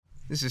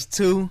This is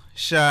Two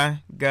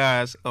Shy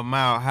Guys a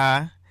Mile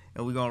High,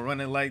 and we're gonna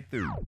run it like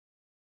this.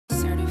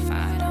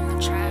 Certified on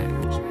the track.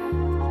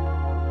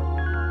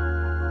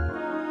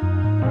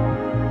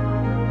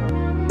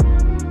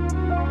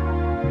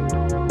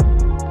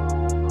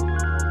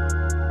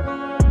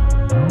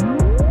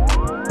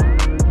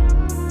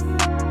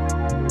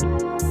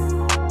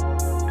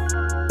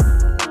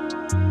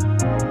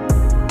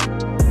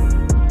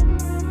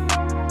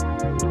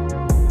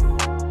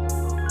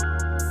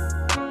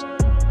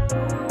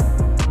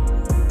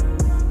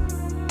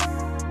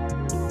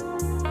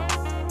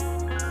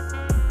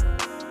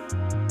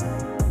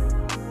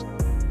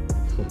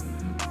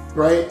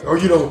 Right? Or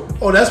you don't,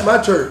 oh, that's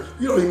my church.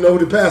 You don't even know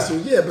who the pastor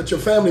is. Yeah, but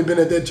your family been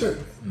at that church.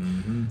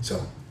 Mm-hmm.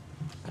 So,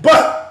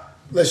 but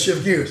let's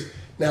shift gears.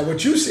 Now,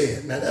 what you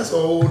said, now that's a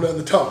whole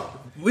nother talk.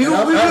 I'm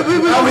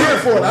here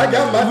for it. I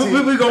got my team.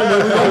 We're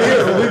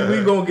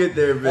going to get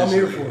there eventually.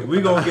 I'm here for it.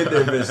 We're going to get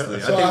there eventually.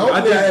 So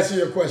I think I answer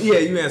your question. Yeah,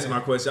 you answered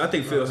my question. I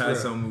think Phil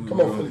has something. Come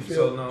on,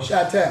 Phil.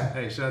 Chi-Town.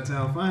 Hey,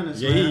 Chi-Town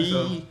Finest, man.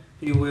 So,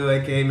 he will,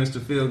 a.k.a. Mr.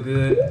 Feel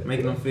Good,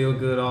 making them feel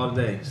good all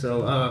day.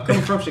 So,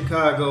 coming from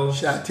Chicago.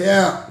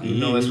 Chi-Town. You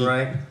know it's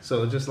right.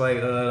 So, just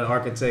like the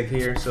architect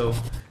here. So,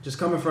 just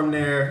coming from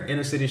there,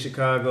 inner city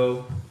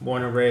Chicago,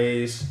 born and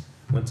raised,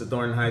 went to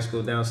Thornton High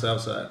School down south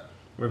side,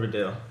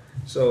 Riverdale.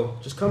 So,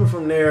 just coming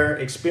from there,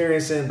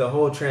 experiencing the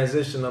whole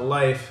transition of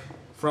life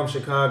from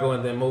Chicago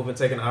and then moving,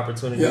 taking the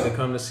opportunity to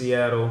come to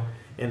Seattle.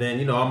 And then,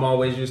 I'm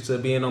always used to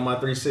being on my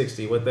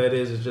 360. What that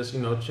is just,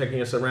 checking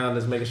your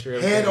surroundings, making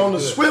sure head on the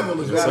swivel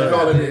is what we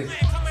call it.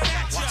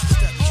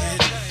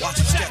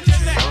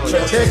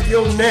 Protect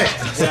your neck.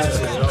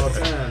 Exactly, at all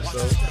times. So,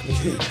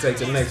 take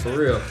the neck for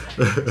real.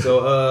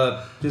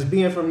 So, just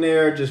being from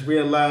there, just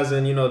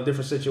realizing,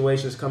 different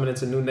situations, coming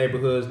into new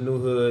neighborhoods, new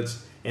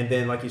hoods. And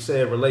then, like you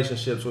said,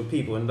 relationships with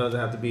people. It doesn't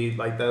have to be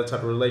like that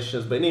type of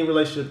relationships, but any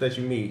relationship that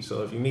you meet.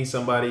 So if you meet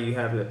somebody, you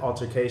have an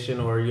altercation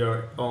or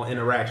your own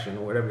interaction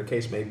or whatever the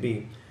case may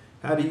be.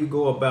 How do you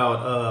go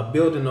about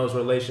building those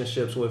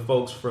relationships with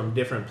folks from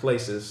different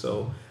places?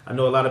 So I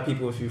know a lot of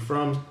people, if you're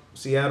from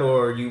Seattle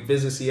or you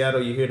visit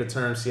Seattle, you hear the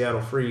term Seattle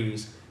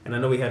Freeze. And I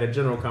know we had a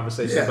general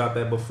conversation about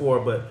that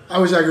before, but I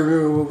wish I could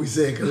remember what we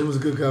said because it was a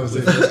good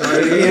conversation.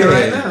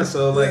 right now.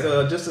 So,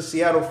 just the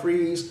Seattle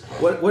Freeze.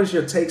 What is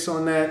your takes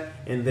on that?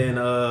 And then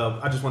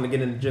I just want to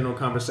get into general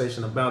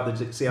conversation about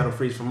the Seattle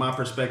Freeze from my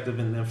perspective,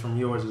 and then from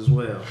yours as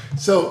well.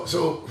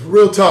 So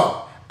real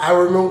talk. I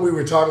remember we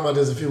were talking about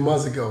this a few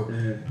months ago,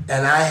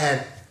 and I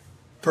had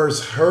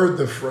first heard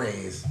the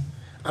phrase.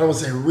 I don't want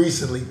to say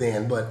recently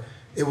then, but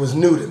it was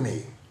new to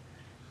me.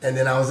 And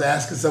then I was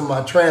asking some of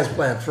my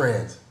transplant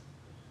friends,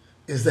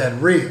 is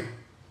that real?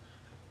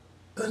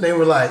 And they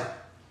were like,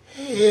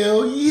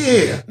 hell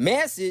yeah.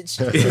 Message.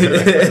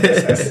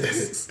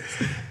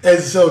 And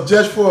so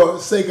just for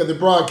sake of the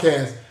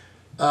broadcast,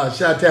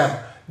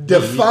 Chi-Town,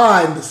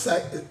 define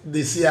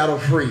the Seattle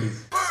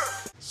Freeze.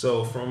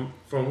 So from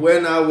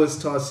when I was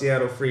taught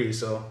Seattle Freeze,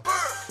 so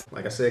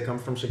like I said, come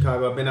from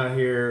Chicago. I've been out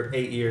here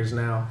 8 years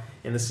now.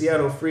 And the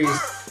Seattle Freeze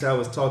that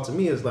was taught to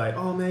me is like,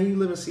 oh man, you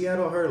live in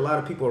Seattle? I heard a lot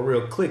of people are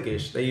real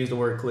cliquish. They use the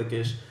word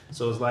cliquish.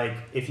 So it's like,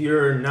 if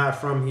you're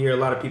not from here, a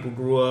lot of people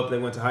grew up, they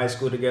went to high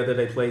school together,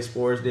 they played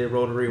sports, did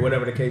Rotary,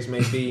 whatever the case may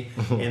be.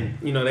 And,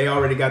 they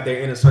already got their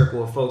inner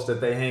circle of folks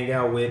that they hang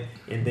out with.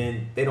 And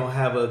then they don't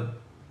have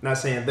not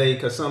saying they,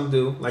 because some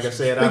do. Like I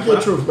said, Speak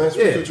your truth, man.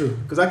 Speak your truth.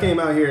 Because I came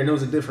out here and it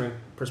was a different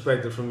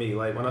perspective for me.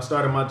 Like when I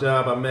started my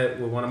job, I met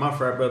with one of my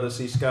frat brothers,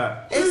 C.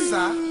 Scott.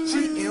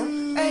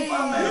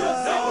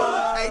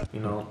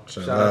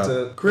 Shout out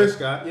to Chris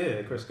Scott.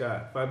 Yeah, Chris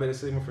Scott. Phi Beta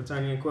Sigma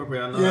Fraternity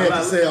Incorporated. I know. You had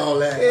to say all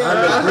that.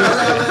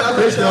 I know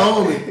Chris the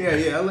homie.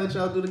 Yeah. I let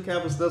y'all do the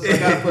Kappa stuff, so I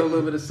got to put a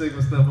little bit of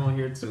Sigma stuff on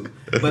here too.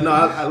 But no,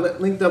 I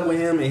linked up with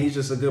him, and he's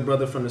just a good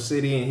brother from the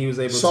city, and he was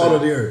able Salt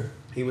of the earth.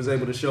 He was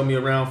able to show me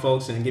around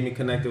folks and get me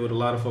connected with a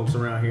lot of folks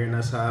around here, and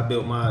that's how I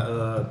built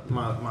my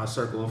my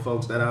circle of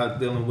folks that I was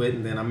dealing with.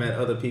 And then I met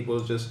other people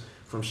just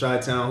from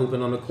Chi-Town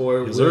hooping on the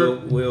court.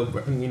 Will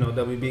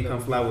WB come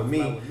fly with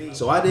me.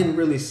 So I didn't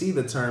really see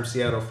the term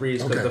Seattle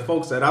Freeze because the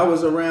folks that I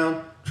was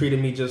around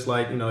treated me just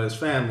like as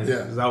family. Yeah.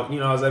 Cause I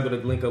was able to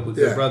link up with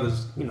good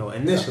brothers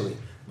initially. Yeah.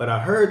 But I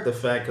heard the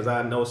fact because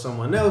I know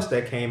someone else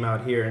that came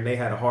out here and they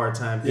had a hard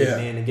time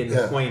getting in and getting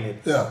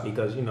acquainted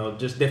because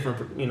just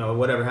different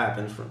whatever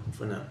happens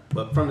for them.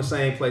 But from the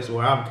same place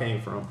where I came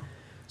from.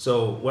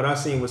 So what I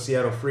seen with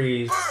Seattle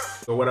Freeze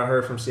or what I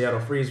heard from Seattle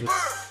Freeze was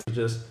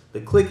just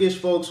the cliquish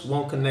folks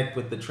won't connect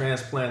with the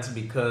transplants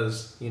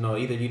because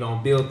either you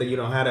don't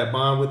have that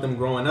bond with them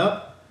growing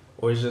up,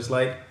 or it's just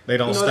like they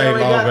don't stay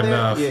long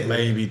enough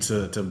maybe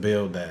to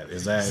build that.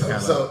 Is that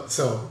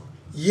so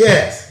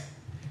yes.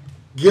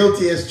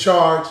 Guilty as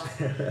charged.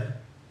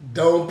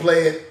 Don't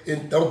play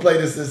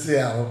this in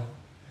Seattle,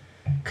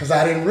 because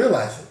I didn't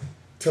realize it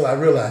till I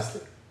realized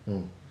it.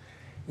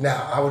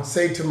 Now I would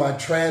say to my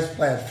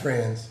transplant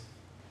friends,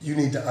 you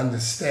need to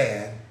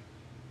understand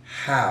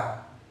how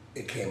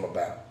it came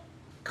about,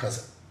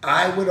 because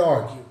I would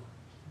argue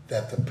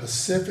that the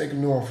Pacific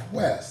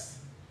Northwest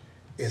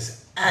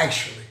is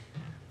actually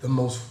the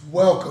most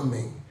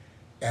welcoming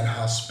and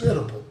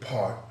hospitable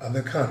part of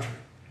the country.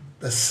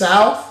 The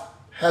South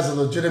has a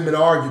legitimate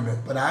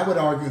argument, but I would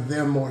argue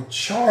they're more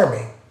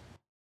charming.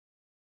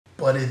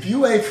 But if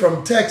you ain't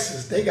from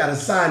Texas, they got a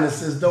sign that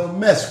says don't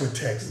mess with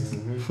Texas.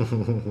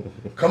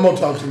 Come on,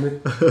 talk to me.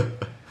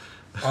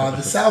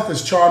 The South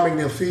is charming.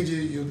 They'll feed you.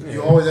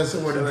 You always have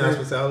somewhere to drink.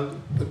 Hospitality.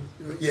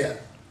 Yeah.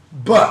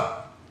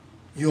 But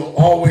you'll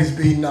always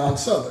be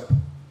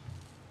non-Southern.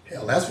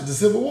 Hell, that's what the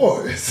Civil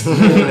War is.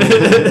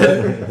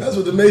 That's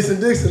what the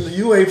Mason-Dixon,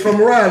 you ain't from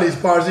around these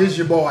parts, it's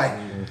your boy.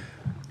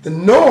 The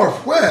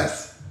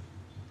Northwest,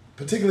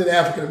 particularly the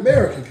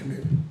African-American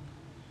community,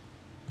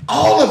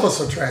 all of us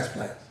are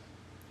transplants.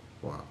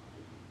 Wow.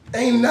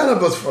 Ain't none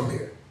of us from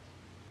here,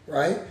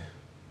 right?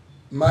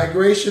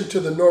 Migration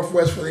to the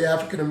Northwest for the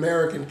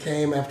African-American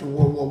came after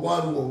World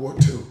War I, World War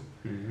II.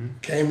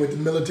 Came with the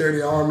military,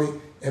 the Army,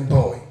 and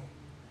Boeing,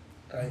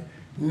 right?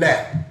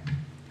 Now,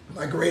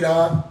 my great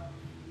aunt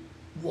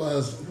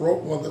was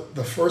one of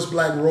the first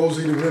black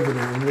Rosie the Riveter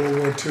in World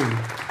War II at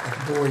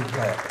the Boeing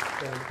plant.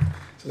 Right?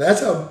 So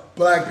that's how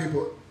black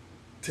people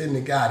tend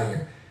to got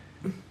here.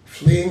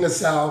 Fleeing the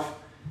South,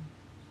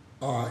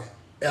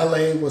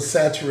 LA was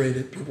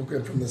saturated. People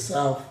came from the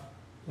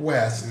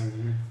Southwest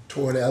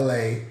toward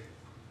LA,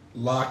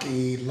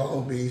 Lockheed,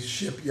 Long Beach,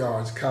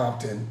 shipyards,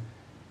 Compton,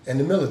 and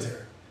the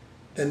military.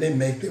 Then they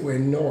make their way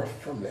north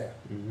from there.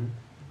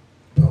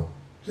 So,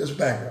 just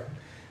background.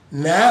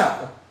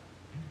 Now,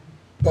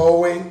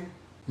 Boeing,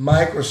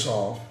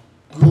 Microsoft,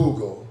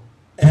 Google,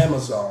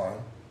 Amazon,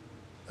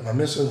 and I'm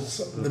missing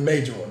some, the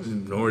major ones.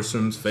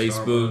 Nordstrom's,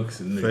 Facebook,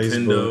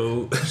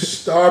 Nintendo.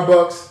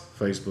 Starbucks,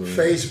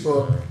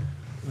 Facebook.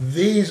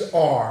 These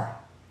are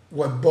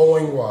what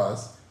Boeing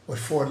was, what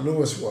Fort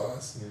Lewis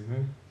was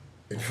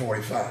in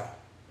 45.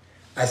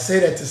 I say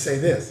that to say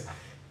this.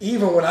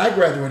 Even when I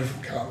graduated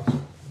from college,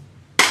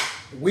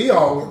 we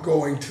all were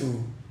going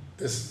to,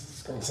 this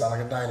is going to sound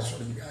like a dinosaur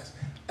to you guys,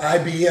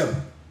 IBM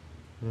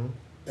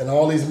and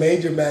all these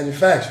major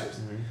manufacturers.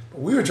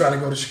 But we were trying to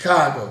go to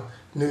Chicago,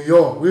 New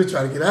York. We were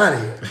trying to get out of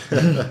here.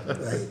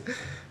 Right?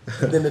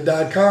 And then the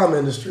dot-com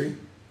industry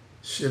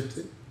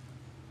shifted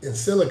in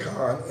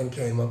Silicon and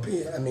came up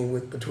here. I mean,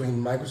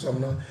 between Microsoft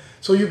and all.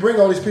 So you bring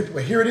all these people,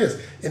 but here it is.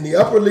 In the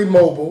upwardly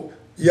mobile,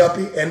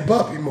 yuppie, and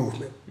buppie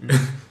movement.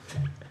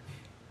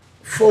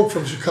 Folk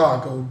from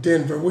Chicago,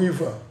 Denver, where you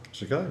from?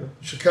 Chicago,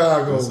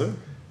 Yes, sir.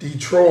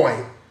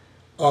 Detroit,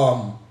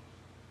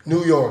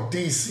 New York,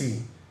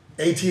 DC,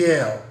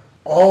 ATL,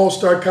 all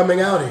start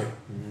coming out here.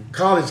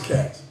 College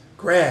cats,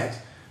 grads,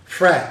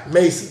 frat,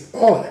 Mason,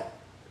 all of that.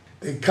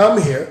 They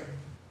come here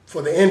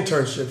for the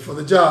internship, for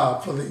the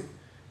job, for the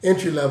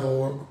entry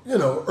level,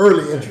 or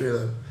early entry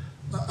level,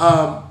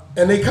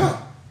 and they come.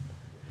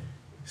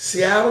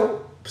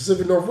 Seattle,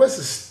 Pacific Northwest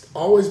has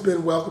always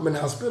been welcome and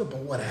hospitable.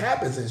 What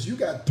happens is you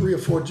got 3 or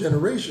 4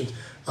 generations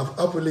of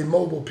upwardly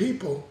mobile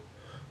people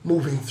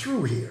moving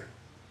through here.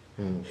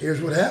 Here's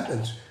what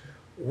happens.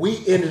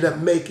 We ended up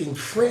making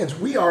friends.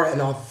 We are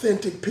an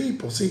authentic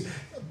people. See,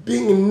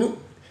 being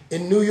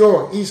in New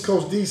York, East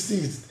Coast,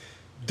 DC,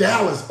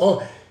 Dallas,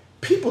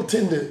 people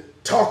tend to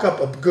talk up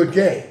a good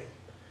game.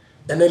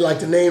 And they like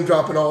to name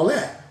drop and all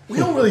that. We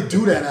don't really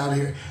do that out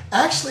here.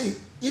 Actually,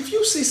 if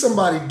you see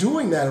somebody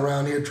doing that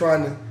around here,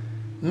 trying to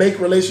make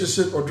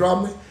relationship or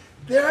drama,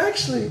 you're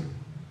actually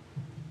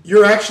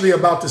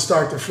about to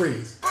start to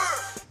freeze.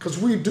 Because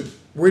we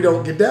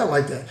don't get down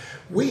like that.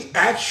 We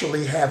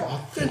actually have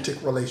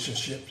authentic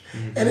relationships.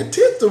 And it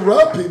tends to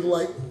rub people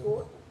like,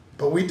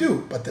 but we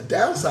do. But the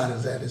downside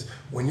of that is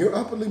when you're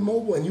upwardly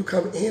mobile and you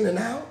come in and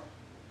out,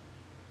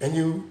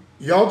 and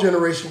your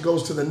generation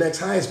goes to the next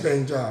highest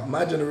paying job.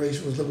 My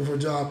generation was looking for a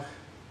job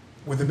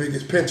with the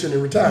biggest pension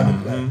and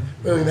retirement plan.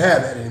 We don't even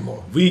have that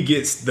anymore. We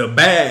gets the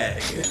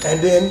bag. And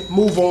then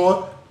move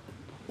on.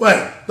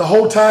 Wait, the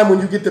whole time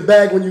when you get the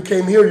bag, when you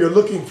came here, you're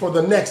looking for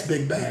the next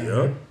big bag.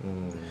 Yep.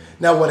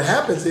 Now what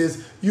happens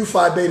is you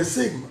Phi Beta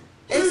Sigma.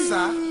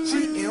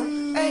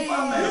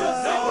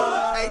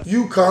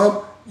 You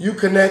come, you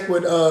connect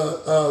with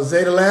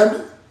Zeta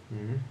Lambda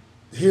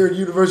here at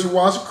University of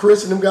Washington,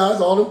 Chris and them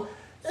guys, all them,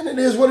 and it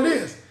is what it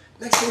is.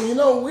 Next thing you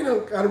know, we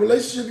done got a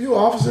relationship. You an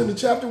officer in the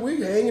chapter,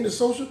 we hang in the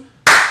social.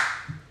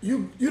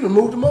 You done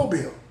moved to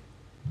Mobile.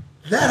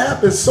 That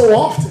happens so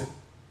often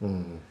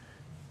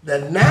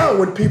that now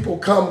when people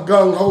come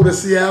gung-ho to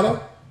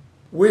Seattle,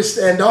 we're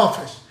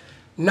standoffish.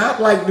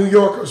 Not like New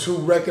Yorkers who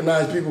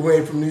recognize people who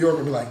ain't from New York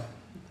and be like,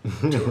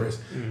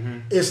 tourists.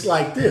 It's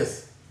like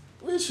this.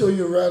 We'll show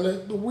you around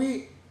it, but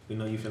we You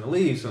finna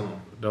leave soon.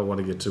 Don't want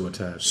to get too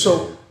attached.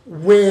 So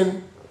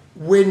when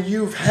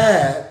you've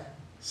had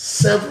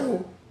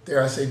several,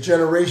 dare I say,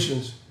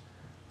 generations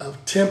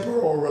of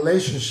temporal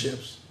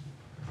relationships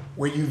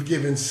where you've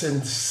given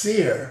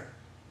sincere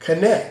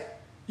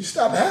connect, you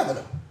stop having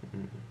them.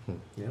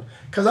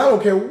 Because I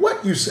don't care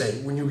what you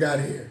say when you got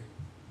here.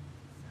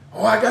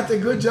 Oh, I got the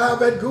good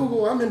job at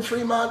Google. I'm in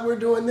Fremont. We're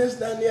doing this,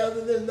 that, and the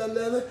other, this, that, and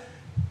the other.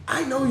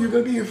 I know you're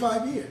going to be here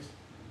 5 years.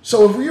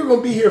 So if you're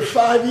going to be here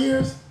 5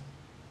 years,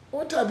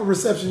 what type of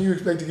reception you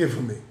expect to get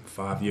from me?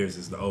 5 years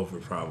is the over,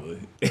 probably.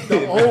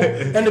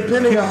 And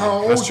depending on how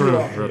old you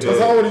are. Because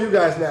how old are you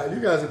guys now?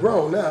 You guys are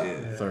grown now.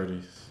 Yeah.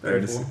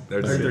 30s.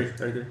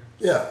 33.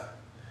 Yeah.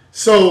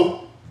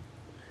 So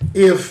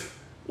if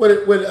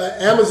when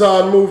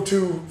Amazon moved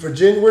to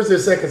Virginia, where's their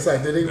second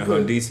site? Did they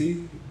put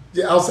DC?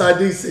 Yeah, outside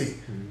DC.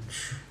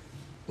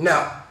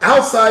 Now,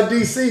 outside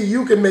DC,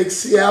 you can make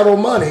Seattle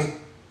money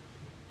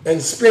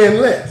and spend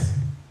less.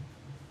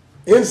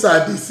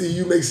 Inside DC,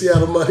 you make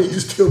Seattle money, you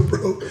still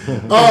broke.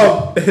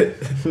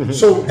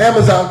 So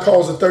Amazon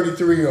calls a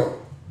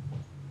 33-year-old,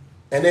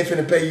 and they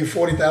finna pay you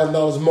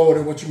 $40,000 more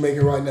than what you're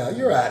making right now.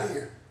 You're out of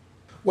here.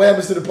 What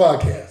happens to the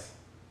podcast?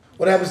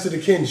 What happens to the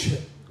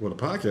kinship? Well,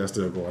 the podcast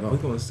still going on. We're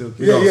going to still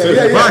keep Yeah.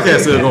 The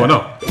podcast still going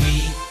on.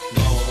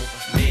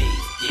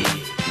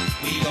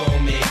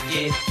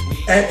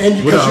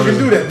 And because you can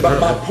do that. But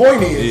my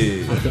point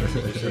is,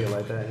 Say it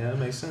like that. Yeah, that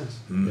makes sense.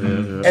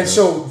 and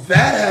so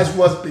that has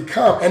what's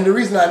become. And the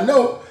reason I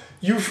know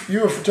you're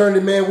a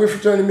fraternity man, we're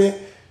fraternity men.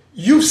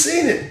 You've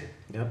seen it.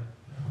 Yep.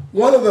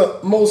 One of the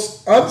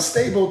most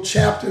unstable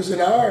chapters in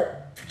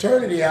our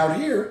fraternity out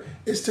here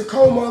is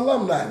Tacoma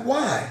alumni.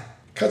 Why?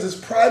 Because it's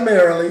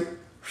primarily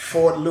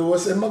Fort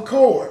Lewis and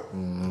McCord.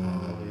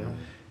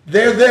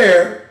 They're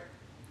there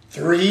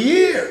 3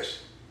 years,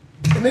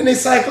 and then they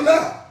cycle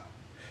out.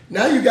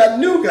 Now you got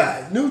new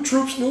guys, new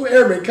troops, new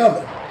airmen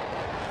coming.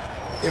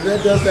 If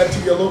that does that to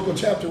your local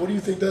chapter, what do you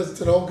think does it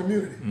to the whole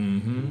community?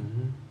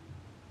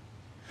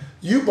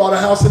 You bought a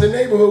house in the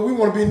neighborhood. We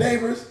want to be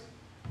neighbors.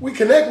 We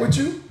connect with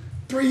you.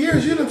 3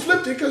 years, you done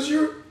flipped it because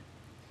you're...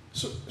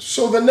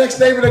 So the next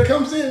neighbor that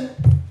comes in...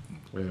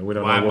 Yeah, we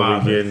don't know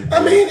what we're getting.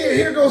 I mean,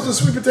 here goes the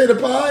sweet potato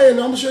pie, and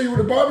I'm going to show you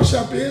where the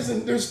barbershop is,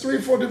 and there's 3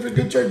 or 4 different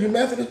good churches. You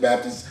Methodist,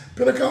 Baptist,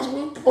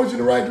 Pentecostal, point you in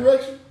the right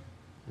direction.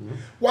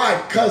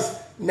 Why? Because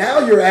now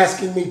you're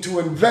asking me to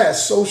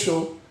invest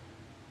social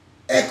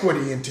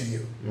equity into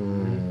you.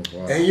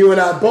 Wow. And you and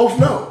I both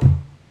know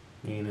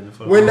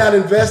we're not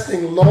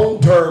investing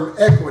long-term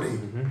equity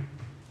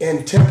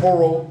in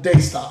temporal day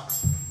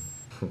stocks.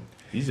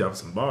 He's dropping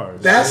some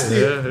bars. That's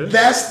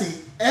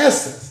the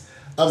essence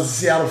of the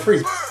Seattle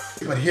Freeze.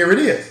 But here it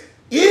is.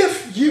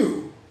 If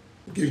you,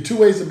 I'll give you 2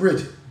 ways to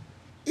bridge it.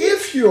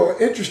 If you're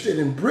interested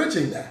in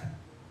bridging that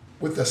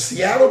with the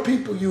Seattle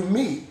people you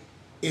meet,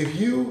 if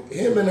you,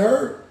 him and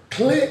her,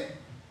 click,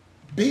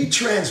 be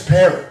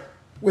transparent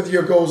with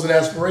your goals and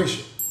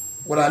aspirations.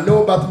 What I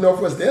know about the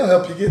Northwest, they'll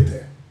help you get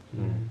there.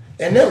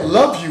 And they'll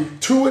love you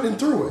to it and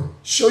through it.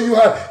 Show you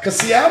how, because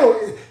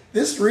Seattle,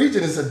 this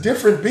region is a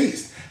different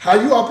beast. How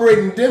you operate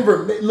in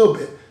Denver, a little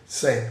bit,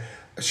 same.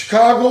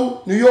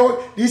 Chicago, New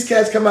York, these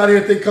cats come out here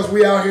and think because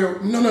we out here,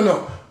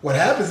 no. What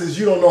happens is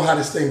you don't know how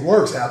this thing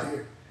works out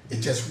here. It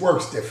just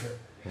works different.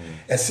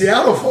 And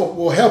Seattle folk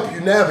will help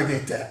you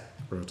navigate that.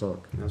 Real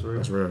talk. That's real.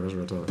 That's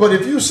real talk. But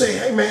if you say,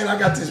 hey man, I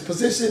got this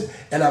position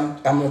and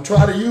I'm gonna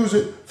try to use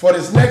it for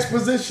this next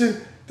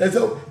position,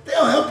 they'll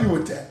help you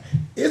with that.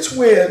 It's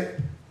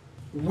when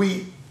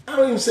I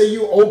don't even say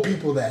you owe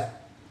people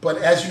that, but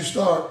as you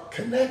start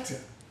connecting,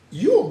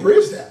 you'll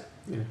bridge that.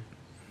 Yeah.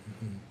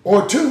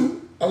 Or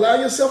 2, allow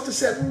yourself to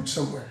set roots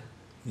somewhere.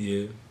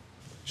 Yeah.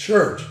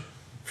 Church,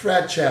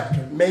 frat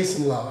chapter,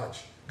 Mason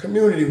Lodge,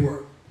 community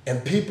work,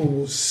 and people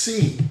will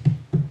see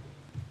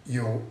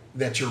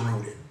that you're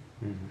rooted.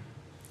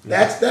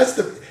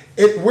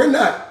 We're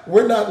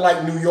not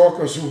like New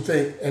Yorkers who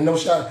think, and no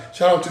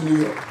shout out to New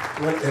York.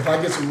 If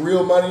I get some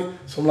real money,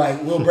 some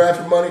like Will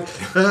Bradford money,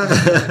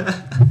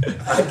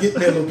 I get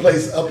me a little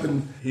place up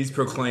in. He's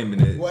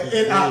proclaiming it.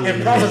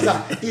 And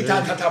prophesy.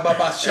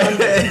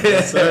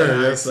 Yes,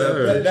 sir. Yes,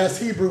 sir. That's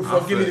Hebrew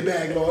for give me the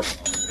bag, Lord.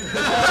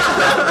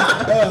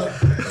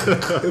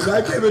 If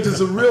I came into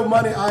some real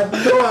money, I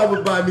know I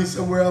would buy me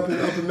somewhere up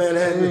in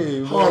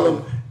Manhattan,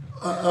 Harlem,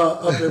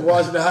 up in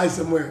Washington Heights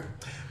somewhere.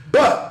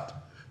 But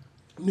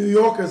New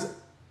Yorkers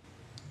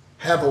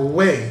have a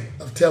way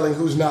of telling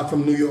who's not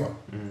from New York.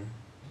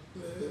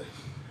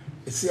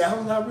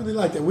 Seattle's not really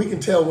like that. We can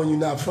tell when you're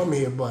not from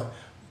here, but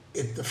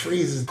if the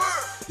freeze is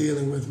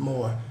dealing with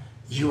more,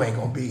 you ain't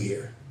gonna be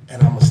here,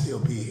 and I'm gonna still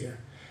be here.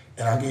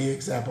 And I'll give you an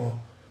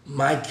example.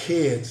 My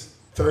kids,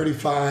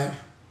 35,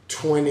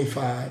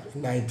 25,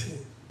 and 19.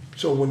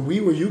 So when we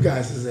were you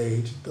guys'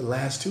 age, the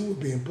last 2 were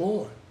being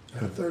born.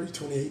 30,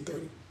 28,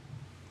 30.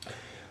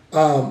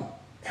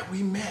 And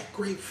we met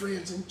great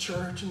friends in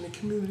church and the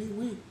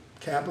community.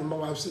 Kaplan, my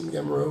wife, Cindy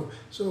Gamero.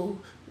 So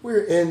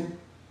we're in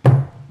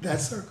that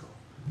circle.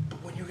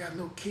 But when you got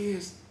little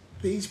kids,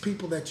 these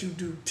people that you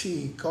do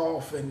tea,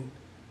 golf, and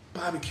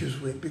barbecues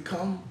with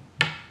become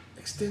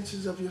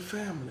extensions of your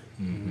family.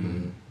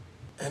 And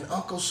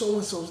Uncle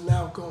so-and-so's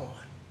now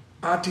gone.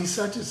 Auntie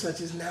such and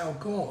such is now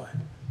gone.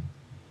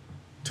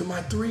 To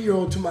my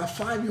 3-year-old, to my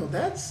 5-year-old,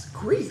 that's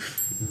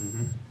grief.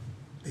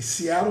 The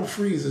Seattle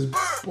Freeze is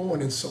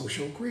born in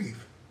social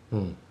grief.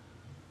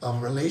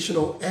 Of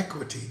relational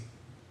equity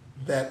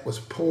that was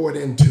poured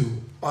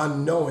into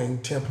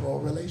unknowing temporal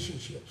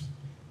relationships.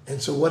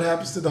 And so what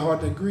happens to the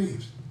heart that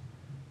grieves?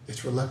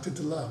 It's reluctant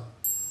to love.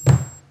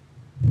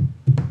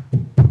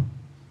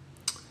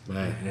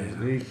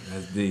 Man.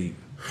 That's deep.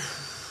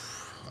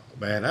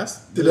 Man,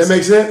 did that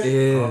make sense?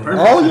 Yeah.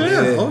 Oh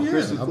yeah.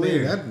 Crystal I clear.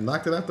 mean, that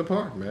knocked it out the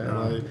park, man.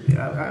 Like,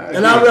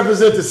 And I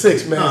represent the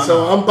 6, man,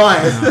 so I'm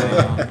biased.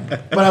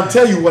 But I'll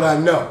tell you what I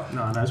know.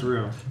 No, that's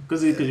real.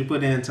 Because you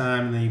put in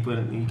time and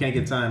then you can't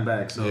get time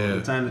back. So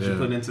the time that you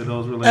put into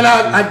those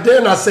relationships. And I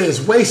dare not say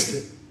it's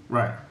wasted.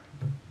 Right.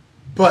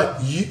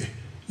 But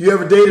you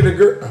ever dated a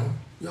girl? Oh,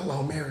 y'all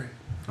all married.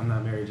 I'm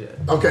not married yet.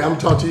 Okay, I'm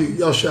talking to you.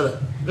 Y'all shut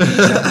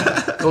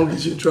up. Don't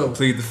get you in trouble.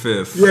 Plead the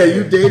fifth. Yeah,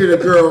 you dated a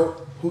girl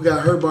who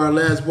got hurt by her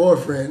last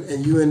boyfriend,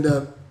 and you end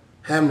up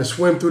having to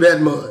swim through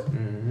that mud.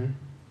 Mm-hmm.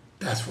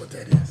 That's what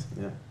that is.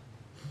 Yeah.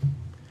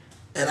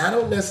 And I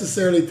don't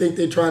necessarily think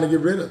they're trying to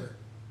get rid of it.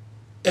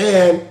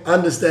 And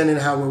understanding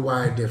how we're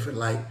wired different.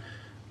 Like,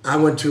 I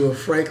went to a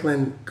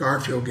Franklin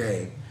Garfield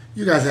game.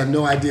 You guys have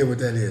no idea what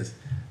that is.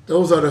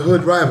 Those are the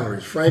hood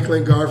rivalries.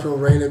 Franklin,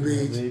 Garfield, Rainier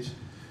Beach.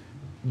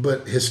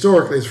 But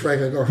historically, it's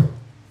Franklin Garfield.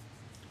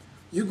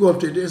 You go up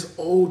there, there's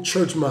old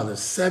church mothers,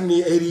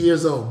 70, 80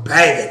 years old,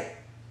 banging,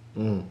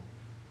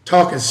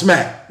 talking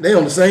smack. They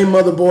on the same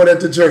motherboard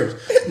at the church.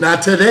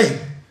 Not today.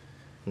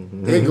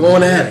 They're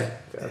going at it.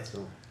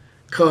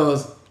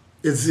 Because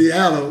in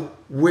Seattle,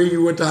 where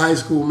you went to high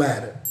school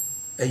mattered.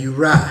 And you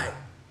ride.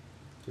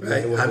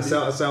 Right?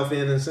 South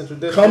End and Central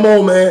District. Come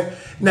on, man.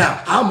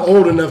 Now, I'm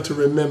old enough to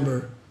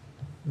remember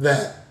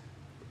that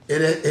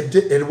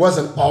it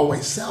wasn't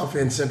always South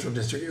End Central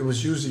District. It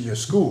was usually your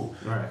school.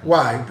 Right.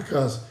 Why?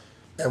 Because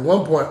at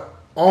one point,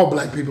 all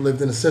black people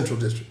lived in the Central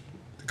District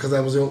because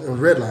that was it was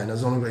red line.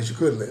 That's the only place you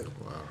could live.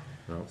 wow.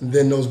 No. And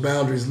then those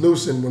boundaries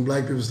loosened when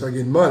black people started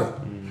getting money.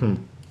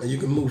 And you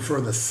can move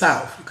further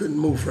south. You couldn't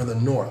move further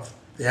north.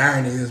 The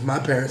irony is my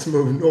parents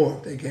moved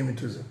north. They came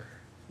into some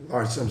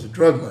large sums of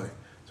drug money.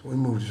 So we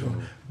moved to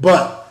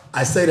But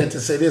I say that to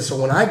say this. So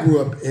when I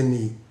grew up in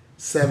the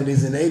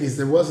 70s and 80s,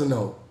 there wasn't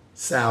no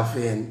South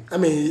End. I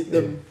mean,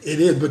 it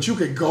is, but you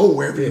could go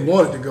wherever you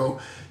wanted to go.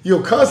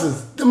 Your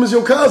cousins, them was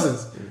your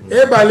cousins.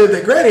 Everybody lived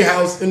at Granny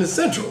house in the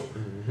Central.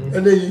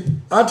 And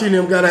then Auntie and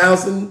them got a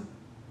house in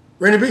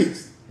Rainier Beach,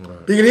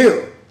 Beacon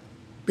Hill.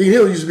 Beacon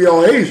Hill used to be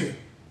all Asian.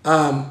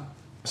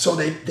 So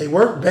they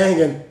weren't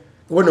banging, there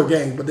wasn't no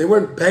gang, but they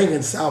weren't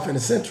banging South and the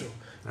Central.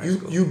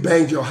 You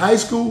banged your high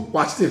school,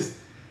 watch this,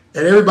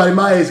 and everybody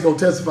my age is going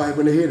to testify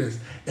when they hear this,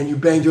 and you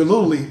banged your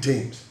little league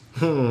teams.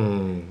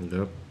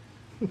 Yep.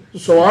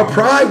 So our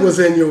pride was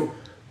in your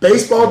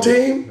baseball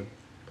team,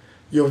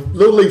 your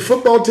little league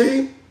football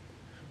team,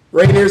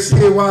 Rainier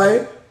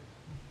CAY,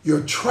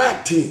 your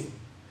track team.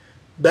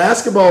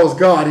 Basketball is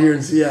God here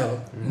in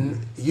Seattle.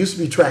 It used to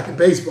be track and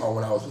baseball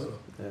when I was little.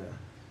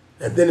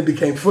 Yeah. And then it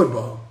became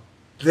football,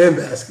 then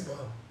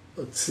basketball.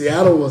 But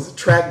Seattle was a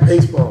track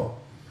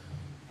baseball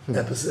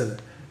epicenter.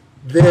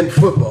 Then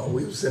football.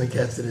 We were sending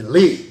cats to the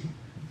league.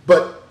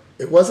 But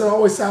it wasn't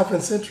always South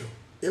and Central.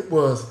 It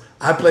was,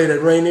 I played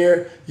at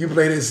Rainier, you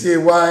played at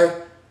CAY,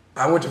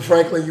 I went to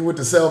Franklin, you went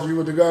to Self, you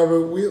went to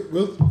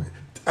Garfield.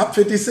 I'm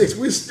 56,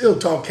 we still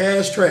talk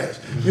cash trash.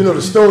 You know,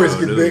 the stories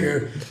get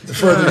bigger the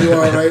further you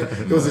are, right?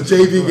 It was a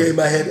JV game,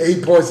 I had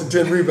 8 points and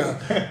 10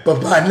 rebounds.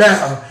 But by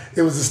now,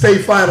 it was the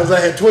state finals, I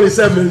had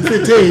 27 and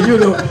 15. You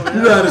know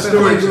how the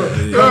story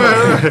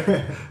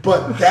goes.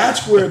 But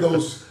that's where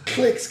those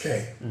cliques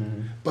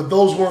came. But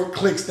those weren't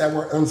cliques that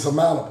were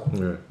unsurmountable.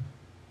 Yeah.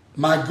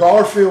 My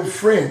Garfield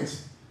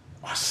friends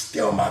are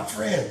still my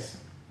friends.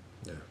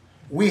 Yeah.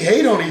 We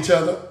hate on each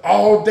other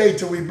all day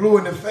till we blue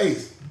in the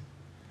face.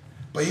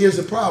 But here's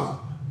the problem.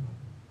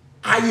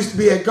 I used to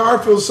be at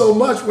Garfield so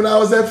much when I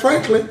was at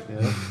Franklin,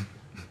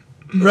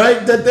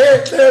 right? That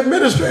their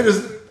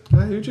administrators,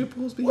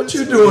 what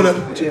you doing up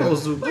there?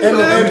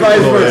 And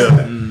vice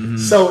versa.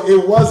 So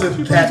it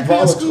wasn't that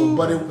volatile,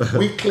 but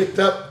we clicked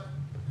up.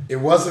 It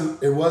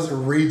wasn't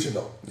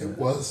regional. It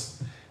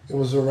was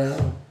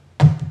around.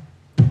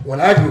 When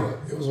I grew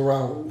up, it was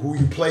around who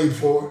you played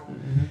for,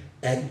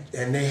 and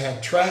they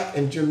had track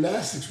and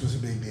gymnastics was a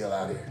big deal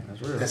out here.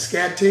 That's real. The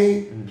scat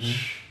team,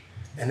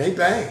 and they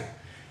banged,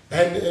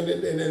 and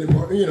then the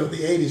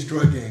 '80s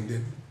drug gang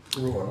did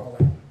ruin all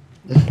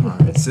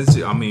that. Since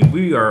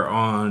we are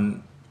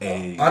on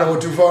a. I don't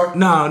went too far.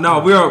 No,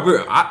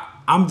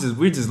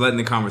 we're just letting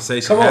the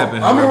conversation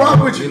happen. I'm in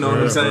rock with you. You know what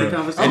I'm saying?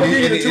 I'm gonna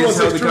give you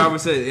the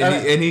conversation.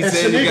 And he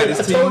said he got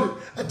his team.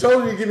 I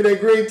told you to give me that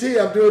green tea.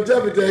 I'm doing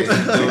jumping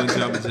jacks. Doing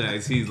jumping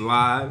jacks. He's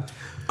live.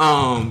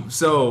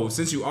 So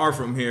since you are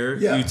from here,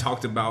 you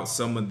talked about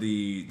some of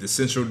the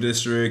Central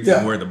District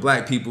and where the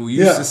black people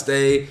used to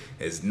stay.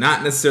 It's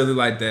not necessarily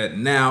like that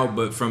now,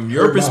 but from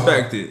your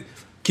perspective,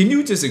 can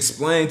you just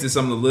explain to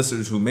some of the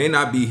listeners who may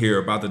not be here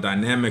about the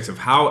dynamics of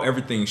how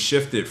everything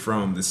shifted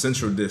from the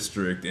Central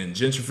District and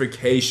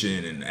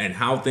gentrification and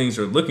how things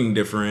are looking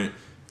different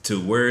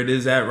to where it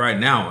is at right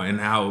now, and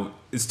how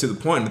it's to the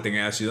point, I think I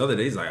asked you the other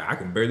day, it's like I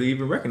can barely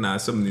even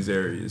recognize some of these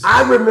areas.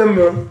 I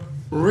remember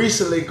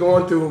recently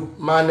going through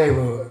my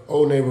neighborhood,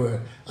 old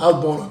neighborhood. I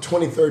was born on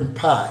 23rd and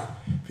Pine.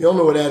 If you don't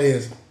know where that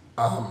is,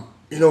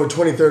 you know where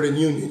 23rd and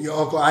Union, your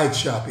Uncle Ike's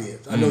shop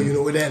is. I know you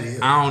know where that is.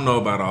 I don't know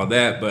about all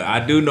that, but I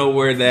do know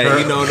where that,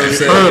 you know what I'm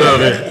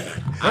saying?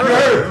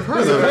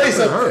 There's a place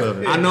up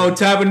there. I know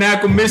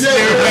Tabernacle Missionary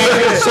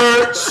Baptist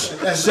Church.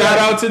 Shout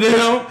out to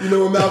them. You know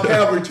where Mount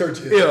Calvary Church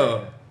is?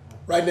 Yeah.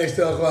 Right next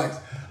to Uncle Ike's.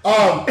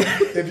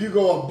 If you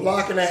go a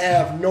block and a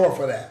half north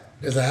of that,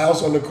 there's a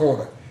house on the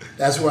corner.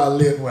 That's where I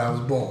lived when I was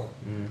born.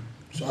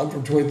 So I'm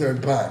from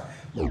 23rd Pine.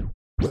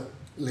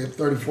 Lived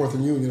 34th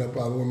and Union up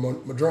by where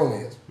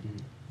Madrone is.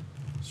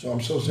 So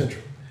I'm so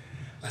central.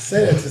 I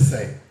say that to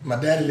say, my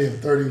daddy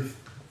lived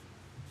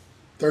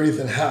 30th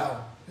and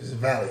Howe. It's a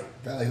Valley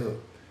Hood.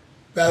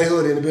 Valley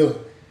Hood in the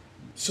building.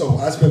 So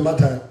I spend my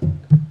time.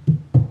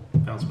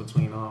 Bounce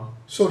between all.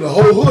 So the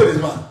whole hood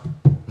is mine.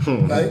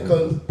 Right?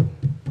 Because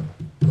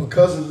my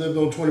cousins lived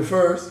on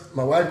 21st.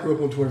 My wife grew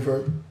up on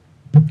 21st.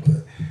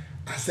 But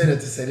I say that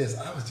to say this.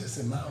 I was just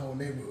in my own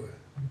neighborhood.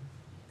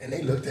 And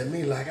they looked at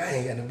me like I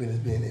ain't got no business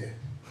being here.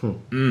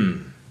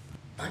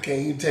 I can't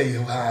even tell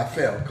you how I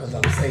felt because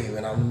I'm saved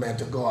and I'm the man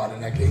to go out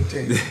and I can't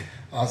tell you.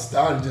 I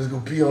started just go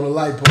pee on the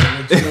light pole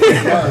and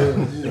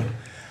let you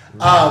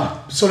know.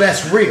 So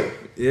that's real.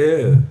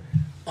 Yeah.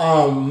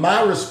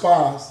 My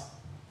response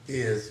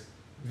is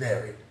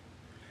varied.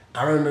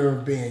 I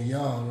remember being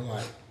young,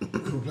 like we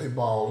would play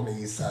ball on the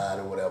east side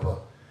or whatever.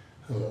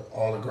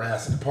 All the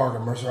grass in the park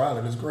at Mercer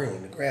Island is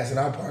green. The grass in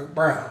our park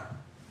brown.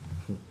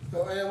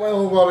 So, why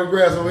don't we all the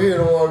grass over here?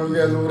 Don't want the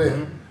grass over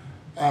there.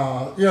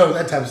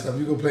 That type of stuff.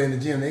 You go play in the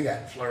gym, they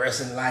got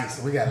fluorescent lights,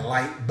 and we got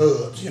light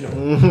bulbs, Right.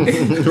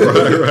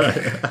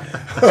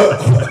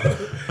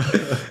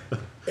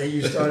 And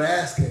you start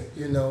asking,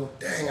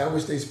 dang, I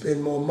wish they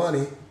spend more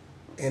money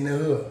in the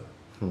hood.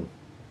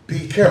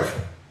 Be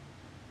careful.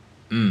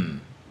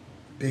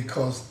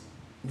 Because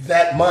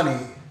that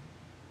money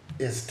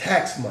is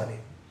tax money,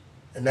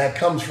 and that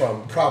comes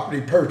from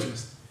property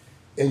purchased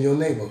in your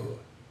neighborhood.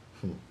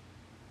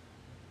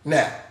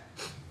 Now,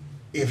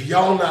 if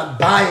y'all not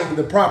buying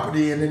the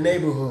property in the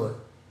neighborhood,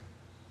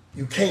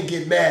 you can't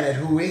get mad at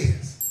who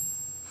is.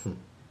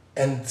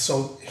 And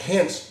so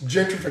hence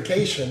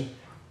gentrification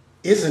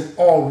isn't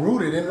all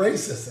rooted in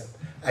racism.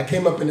 I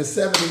came up in the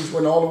 70s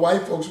when all the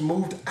white folks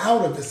moved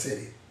out of the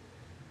city.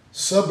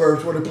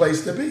 Suburbs were the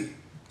place to be.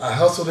 I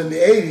hustled in the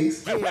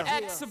 80s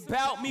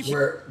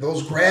where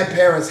those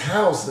grandparents'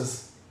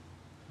 houses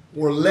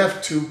were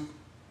left to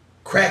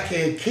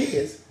crackhead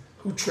kids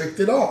who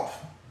tricked it off.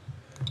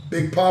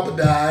 Big Papa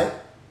died.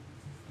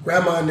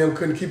 Grandma and them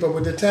couldn't keep up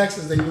with the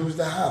taxes. They lose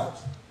the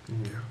house.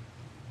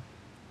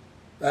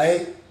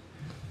 Right?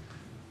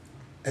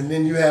 And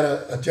then you had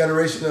a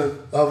generation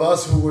of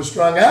us who were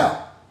strung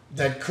out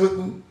that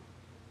couldn't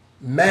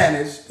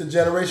manage the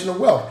generational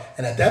wealth.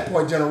 And at that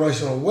point,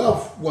 generational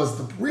wealth was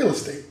the real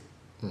estate.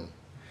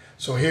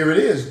 So here it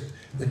is.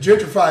 The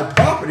gentrified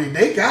property,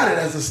 they got it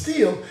as a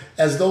steal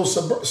as those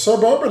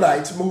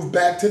suburbanites moved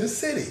back to the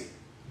city.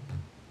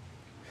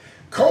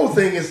 Cold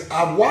thing is,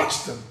 I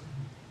watched them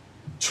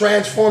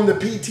transform the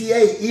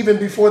PTA even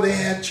before they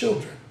had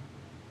children.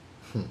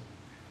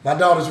 My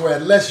daughters were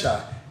at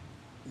Leschi.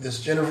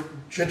 This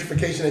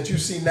gentrification that you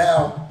see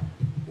now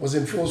was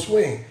in full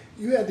swing.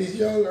 You had these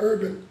young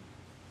urban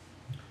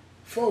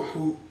folk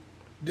who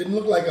didn't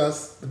look like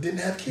us, but didn't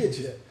have kids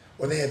yet,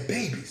 or they had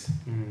babies.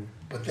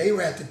 But they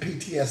were at the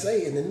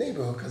PTSA in the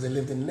neighborhood because they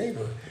lived in the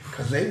neighborhood,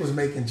 because they was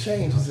making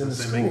changes in the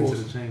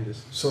schools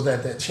so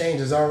that change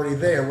is already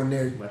there when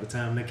they're... By the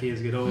time their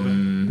kids get older.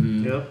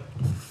 Yep.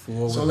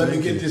 So let me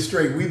get this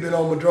straight. We've been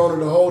on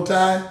Madrona the whole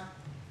time,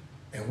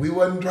 and we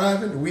wasn't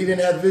driving. We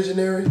didn't have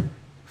visionary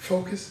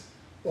focus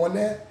on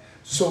that.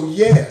 So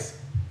yes,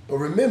 but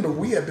remember,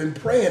 we have been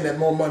praying that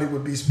more money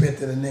would be spent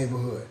in the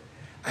neighborhood.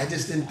 I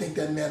just didn't think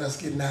that meant us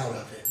getting out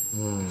of it.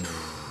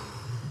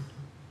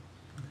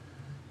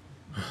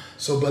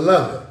 So,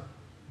 beloved,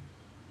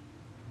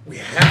 we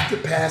have to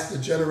pass the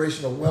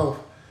generational wealth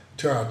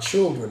to our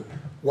children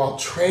while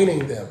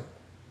training them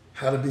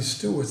how to be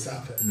stewards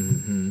of it.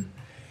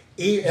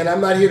 And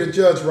I'm not here to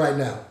judge right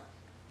now.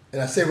 And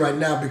I say right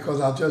now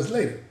because I'll judge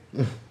later.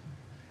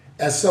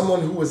 As someone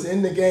who was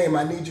in the game,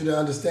 I need you to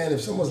understand if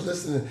someone's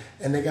listening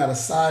and they got a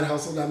side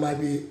hustle that might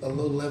be a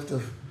little left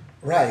of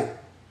right,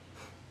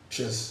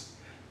 just...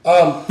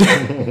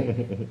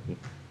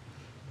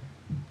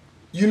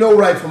 You know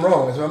right from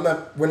wrong, so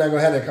we're not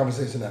gonna have that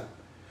conversation now.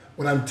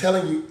 What I'm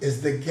telling you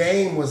is the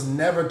game was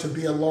never to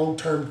be a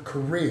long-term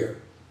career.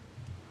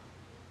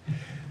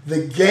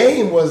 The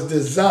game was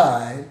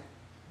designed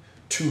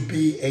to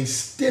be a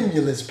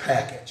stimulus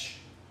package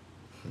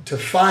to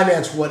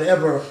finance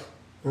whatever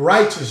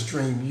righteous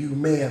dream you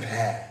may have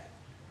had.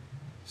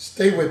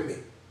 Stay with me.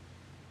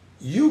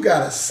 You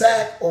got a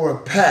sack or a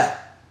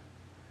pack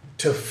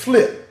to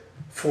flip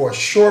for a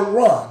short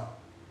run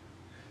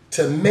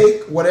to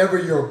make whatever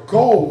your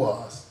goal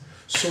was,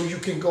 so you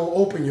can go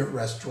open your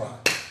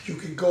restaurant. You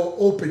could go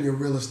open your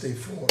real estate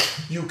firm.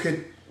 You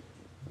could...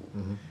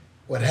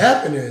 What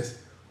happened is,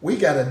 we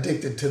got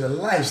addicted to the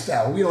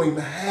lifestyle. We don't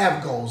even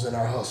have goals in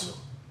our hustle.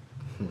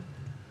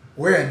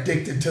 We're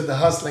addicted to the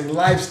hustling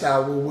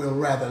lifestyle where we'll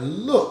rather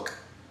look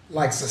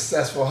like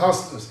successful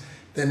hustlers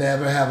than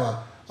ever have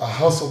a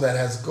hustle that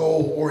has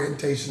goal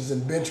orientations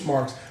and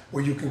benchmarks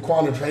where you can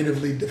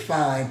quantitatively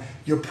define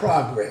your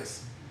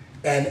progress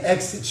and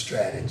exit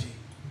strategy.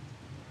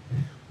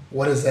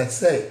 What does that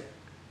say?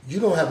 You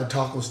don't have a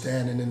taco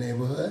stand in the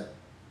neighborhood.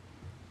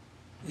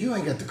 You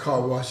ain't got the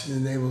car wash in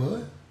the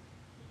neighborhood.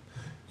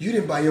 You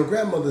didn't buy your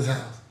grandmother's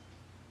house.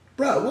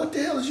 Bro, what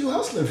the hell is you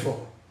hustling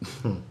for?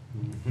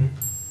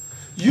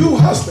 You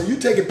hustling, you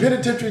taking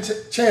penitentiary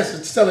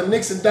chances selling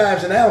nicks and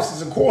dimes and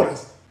ounces and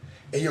quarters.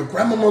 And your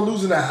grandmama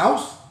losing a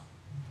house?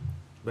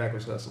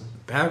 Backwards hustling.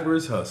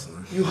 Backwards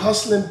hustling. You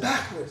hustling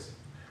backwards.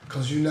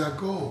 Because you're not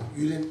gold.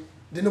 You didn't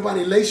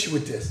nobody lace you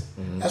with this.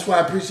 That's why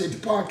I appreciate the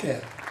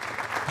podcast.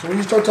 So when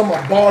you start talking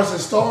about bars and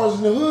stars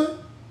in the hood,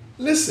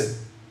 listen,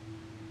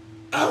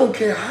 I don't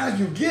care how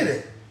you get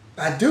it.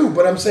 I do,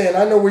 but I'm saying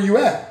I know where you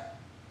at.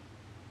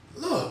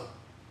 Look,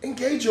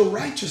 engage your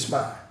righteous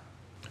mind.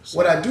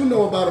 What I do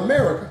know about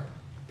America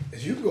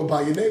is you can go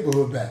buy your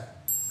neighborhood back.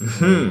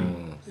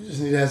 You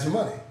just need to have some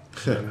money.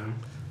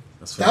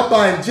 Stop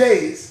buying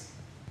J's.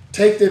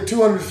 Take their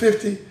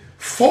 $250,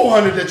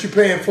 $400 that you're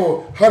paying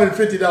for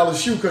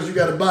 $150 shoe because you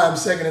got to buy them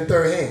second and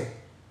third hand.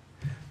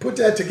 Put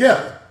that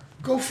together.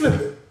 Go flip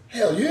it.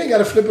 Hell, you ain't got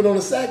to flip it on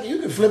a sack. You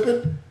can flip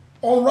it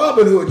on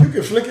Robinhood. You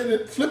can flip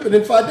it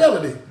in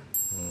Fidelity.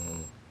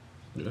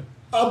 Yeah.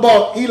 I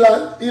bought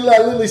Eli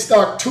Lilly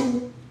stock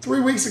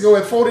 3 weeks ago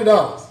at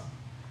 $40.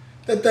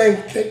 That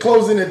thing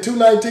closed in at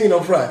 $2.19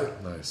 on Friday.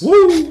 Nice.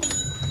 Woo!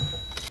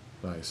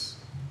 Nice.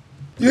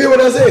 You hear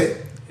what I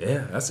said?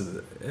 Yeah, it's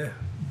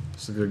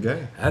a good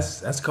game.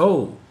 That's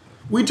cold.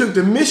 We took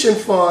the mission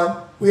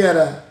fund. We had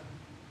a,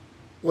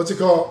 what's it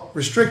called?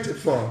 Restricted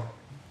fund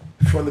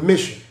for the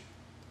mission.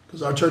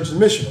 Because our church is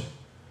missional.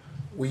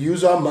 We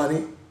use our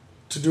money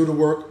to do the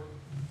work,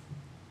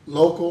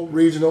 local,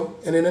 regional,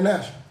 and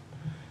international.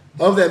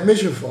 Of that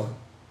mission fund,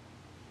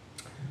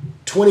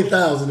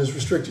 $20,000 is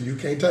restricted. You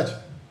can't touch it.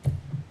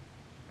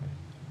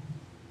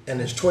 And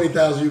there's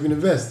 $20,000 you can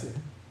invest in.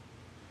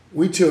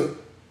 We took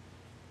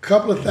a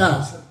couple of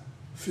thousand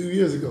a few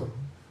years ago,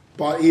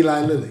 bought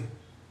Eli Lilly.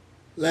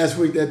 Last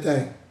week that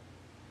thing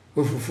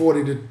went from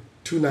 40 to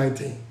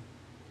 219.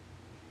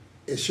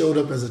 It showed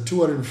up as a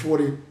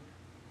 246%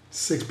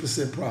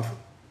 profit.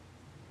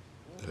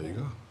 There you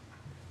go.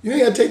 You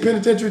ain't got to take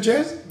penitentiary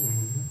chances.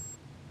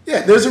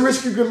 Yeah, there's a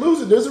risk you could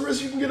lose it. There's a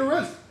risk you can get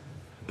arrested.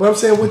 But I'm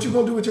saying, what you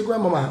gonna do with your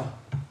grandmama house?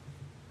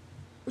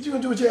 What you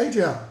gonna do with your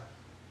auntie house?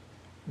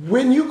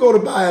 When you go to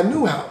buy a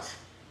new house,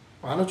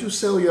 why don't you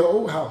sell your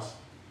old house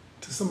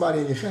to somebody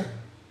in your family?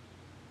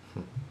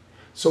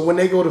 So when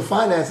they go to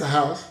finance a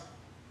house,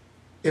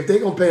 if they're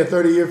gonna pay a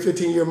 30-year,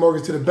 15-year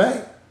mortgage to the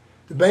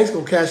bank's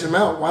gonna cash them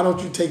out. Why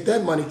don't you take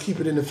that money, keep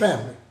it in the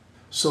family?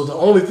 So the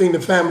only thing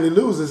the family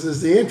loses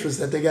is the interest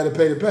that they gotta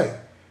pay.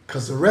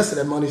 Because the rest of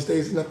that money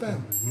stays in the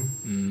family.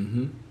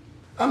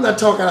 I'm not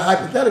talking a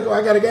hypothetical.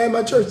 I got a guy in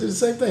my church did the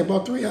same thing,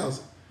 bought 3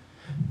 houses.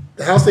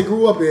 The house they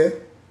grew up in,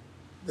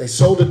 they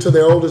sold it to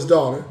their oldest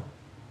daughter,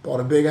 bought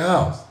a bigger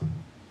house.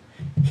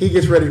 He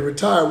gets ready to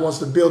retire, wants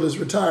to build his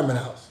retirement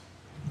house.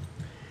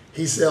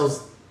 He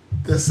sells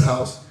this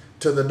house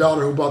to the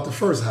daughter who bought the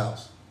first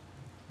house.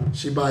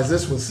 She buys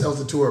this one, sells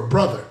it to her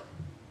brother.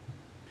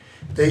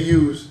 They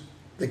use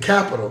the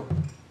capital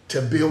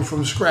to build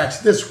from scratch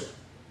this one.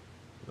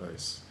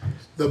 Nice.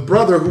 The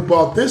brother who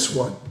bought this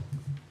one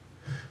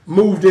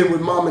moved in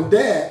with mom and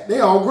dad. They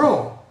all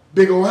grown.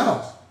 Big old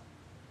house.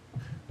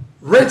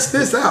 Rents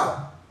this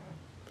out.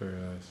 Very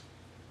nice.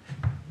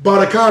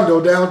 Bought a condo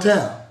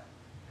downtown.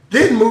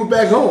 Then moved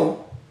back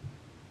home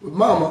with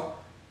mama.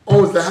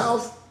 Owns the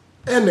house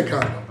and the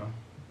condo.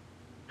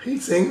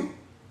 He's single.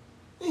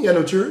 He ain't got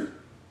no children.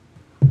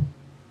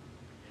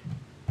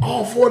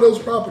 All 4 of those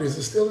properties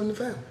are still in the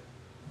family.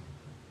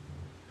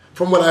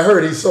 From what I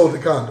heard, he sold the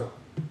condo.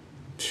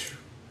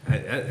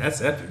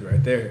 That's epic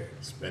right there.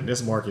 In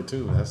this market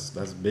too, that's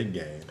big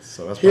gains.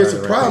 So that's here's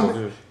the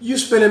problem: you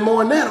spending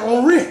more than that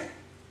on rent.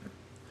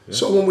 Yeah.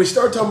 So when we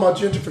start talking about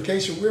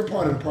gentrification, we're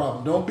part of the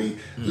problem. Don't be.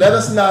 Let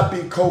us not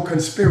be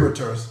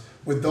co-conspirators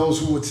with those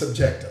who would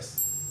subject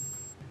us.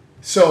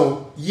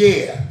 So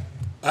yeah,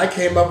 I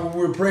came up when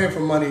we were praying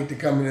for money to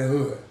come in the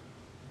hood,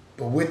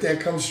 but with that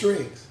comes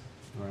strings.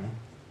 Right.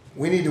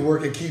 We need to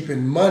work at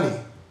keeping money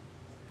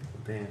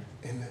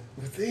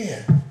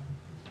within.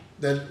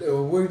 That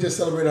we just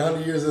celebrated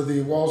 100 years of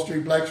the Wall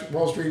Street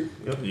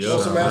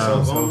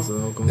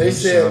They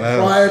said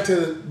prior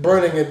to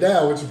burning it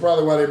down, which is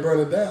probably why they burned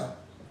it down,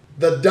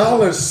 the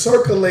dollar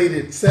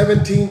circulated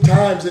 17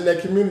 times in that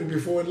community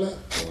before it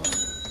left.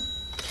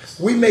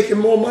 Wow. We making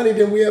more money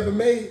than we ever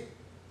made,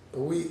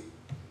 but we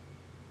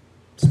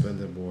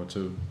spending more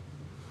too.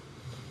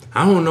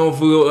 I don't know if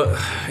we'll.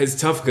 It's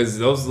tough because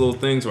those little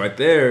things right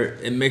there,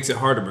 it makes it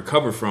hard to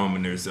recover from,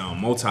 and there's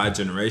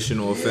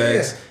multi-generational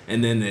effects,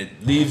 and then it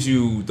leaves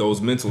you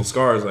those mental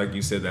scars, like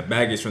you said, that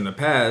baggage from the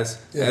past.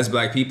 As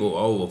Black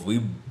people, if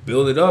we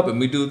build it up and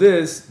we do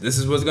this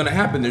is what's going to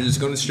happen. They're just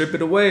going to strip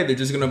it away. They're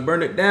just going to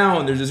burn it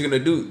down. They're just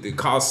going to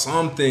cause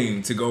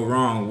something to go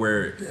wrong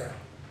where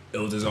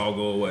it'll just all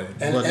go away.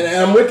 And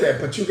I'm with that,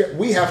 but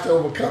we have to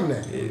overcome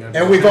that.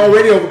 And we've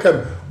already overcome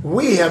it.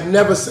 We have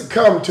never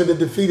succumbed to the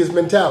defeatist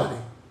mentality.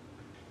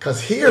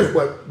 Because here's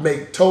what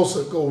make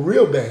Tulsa go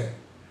real bad,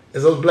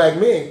 is those black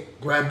men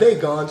grab their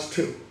guns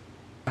too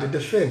to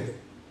defend it.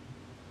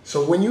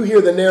 So when you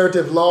hear the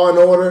narrative law and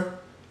order,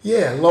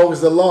 yeah, as long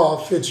as the law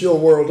fits your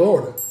world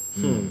order.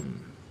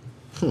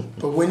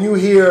 But when you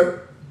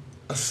hear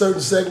a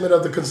certain segment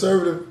of the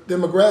conservative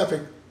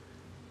demographic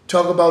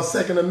talk about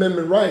Second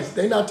Amendment rights,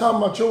 they're not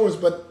talking about yours,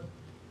 but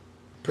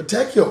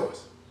protect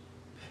yours.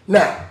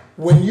 Now,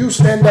 when you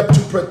stand up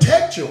to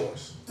protect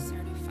yours,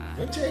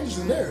 that changes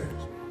the narrative.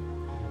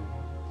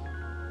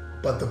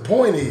 But the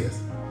point is,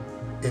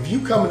 if you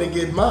coming to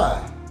get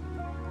mine,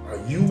 are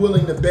you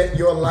willing to bet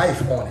your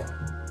life on it?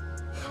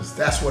 Because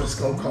that's what it's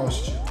going to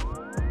cost you.